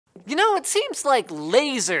You know, it seems like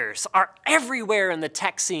lasers are everywhere in the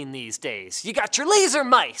tech scene these days. You got your laser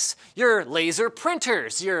mice, your laser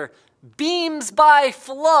printers, your beams by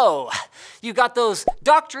Flow. You got those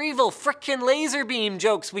Dr. Evil frickin' laser beam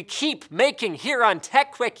jokes we keep making here on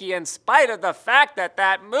TechWiki in spite of the fact that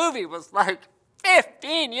that movie was like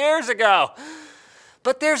 15 years ago.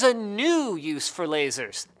 But there's a new use for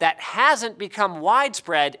lasers that hasn't become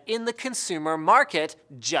widespread in the consumer market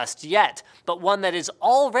just yet, but one that is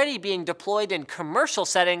already being deployed in commercial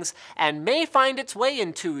settings and may find its way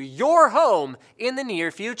into your home in the near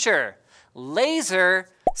future. Laser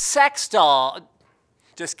sex doll,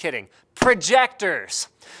 just kidding, projectors,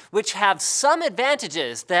 which have some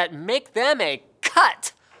advantages that make them a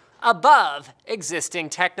cut above existing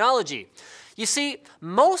technology. You see,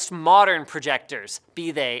 most modern projectors,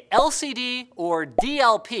 be they LCD or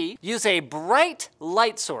DLP, use a bright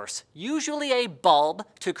light source, usually a bulb,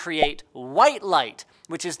 to create white light,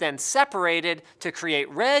 which is then separated to create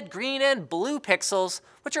red, green, and blue pixels,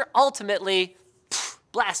 which are ultimately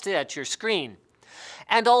blasted at your screen.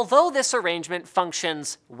 And although this arrangement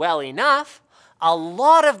functions well enough, a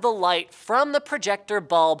lot of the light from the projector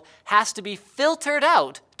bulb has to be filtered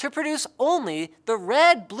out to produce only the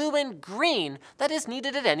red, blue, and green that is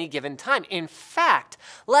needed at any given time. In fact,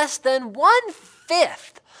 less than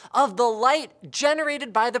 1/5 of the light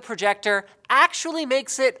generated by the projector actually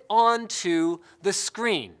makes it onto the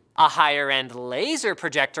screen. A higher-end laser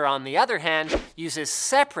projector, on the other hand, uses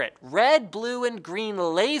separate red, blue, and green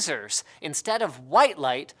lasers instead of white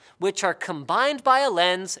light, which are combined by a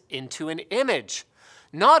lens into an image.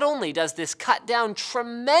 Not only does this cut down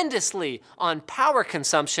tremendously on power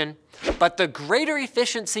consumption, but the greater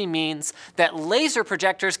efficiency means that laser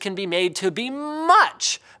projectors can be made to be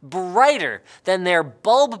much brighter than their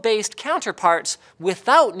bulb-based counterparts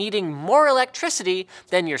without needing more electricity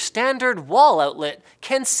than your standard wall outlet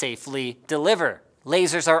can safely deliver.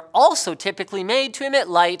 Lasers are also typically made to emit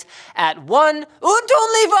light at one, und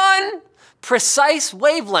only one, precise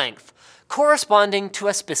wavelength, corresponding to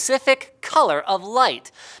a specific color of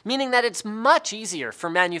light, meaning that it's much easier for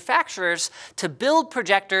manufacturers to build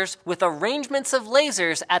projectors with arrangements of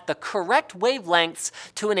lasers at the correct wavelengths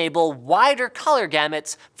to enable wider color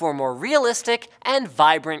gamuts for more realistic and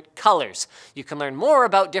vibrant colors. You can learn more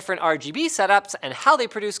about different RGB setups and how they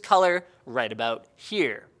produce color right about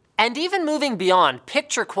here. And even moving beyond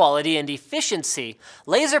picture quality and efficiency,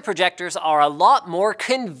 laser projectors are a lot more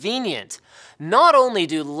convenient. Not only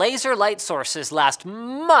do laser light sources last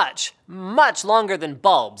much longer than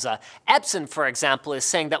bulbs. Epson, for example, is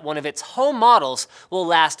saying that one of its home models will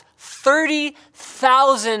last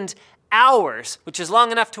 30,000 hours, which is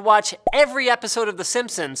long enough to watch every episode of The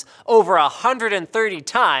Simpsons over 130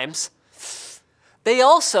 times. They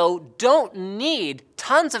also don't need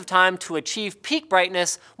tons of time to achieve peak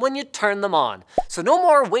brightness when you turn them on. So no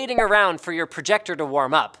more waiting around for your projector to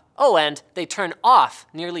warm up. Oh, and they turn off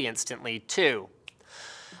nearly instantly too.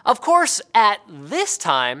 Of course, at this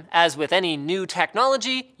time, as with any new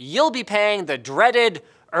technology, you'll be paying the dreaded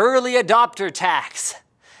early adopter tax.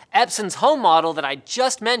 Epson's home model that I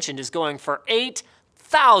just mentioned is going for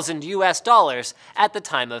 $8,000 US at the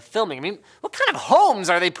time of filming. I mean, what kind of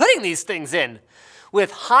homes are they putting these things in?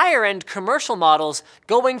 With higher-end commercial models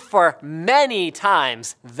going for many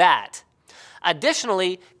times that.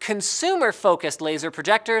 Additionally, consumer-focused laser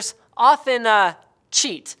projectors often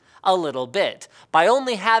cheat a little bit by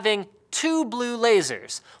only having 2 blue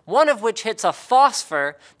lasers, one of which hits a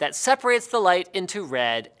phosphor that separates the light into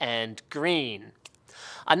red and green.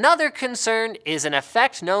 Another concern is an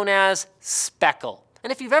effect known as speckle.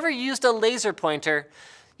 And if you've ever used a laser pointer,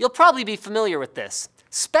 you'll probably be familiar with this.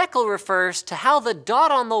 Speckle refers to how the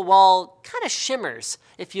dot on the wall kind of shimmers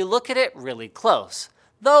if you look at it really close,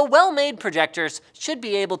 though well-made projectors should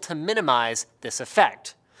be able to minimize this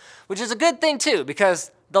effect. Which is a good thing too,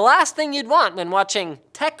 because the last thing you'd want when watching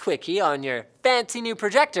TechWiki on your fancy new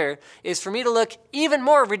projector is for me to look even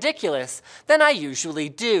more ridiculous than I usually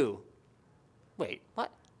do. Wait,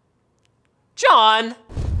 what? John!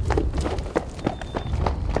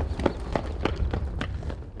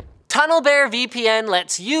 TunnelBear VPN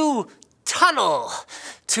lets you tunnel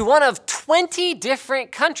to one of 20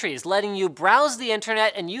 different countries, letting you browse the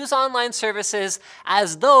internet and use online services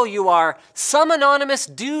as though you are some anonymous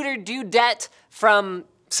dude or dudette from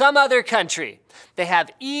some other country. They have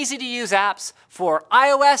easy-to-use apps for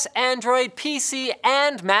iOS, Android, PC,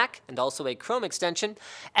 and Mac, and also a Chrome extension.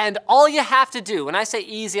 And all you have to do, when I say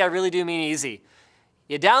easy, I really do mean easy.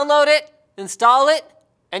 You download it, install it,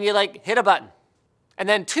 and you hit a button. And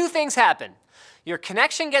then 2 things happen. Your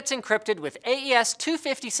connection gets encrypted with AES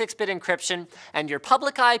 256-bit encryption, and your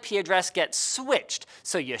public IP address gets switched,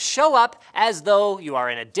 so you show up as though you are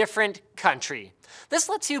in a different country. This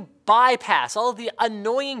lets you bypass all of the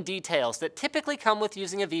annoying details that typically come with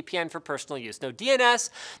using a VPN for personal use. No DNS,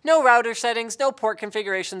 no router settings, no port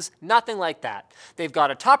configurations, nothing like that. They've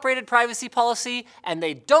got a top-rated privacy policy, and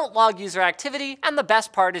they don't log user activity, and the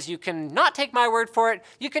best part is you can not take my word for it,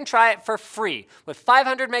 you can try it for free with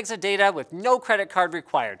 500 megs of data with no credit card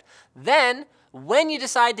required. Then, when you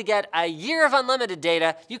decide to get a year of unlimited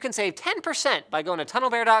data, you can save 10% by going to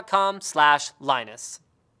tunnelbear.com/Linus.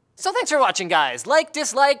 So thanks for watching, guys. Like,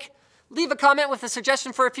 dislike, leave a comment with a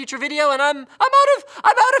suggestion for a future video, and I'm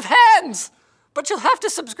out of hands. But you'll have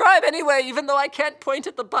to subscribe anyway, even though I can't point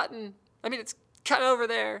at the button. I mean, it's kind of over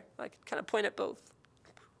there. I can kind of point at both.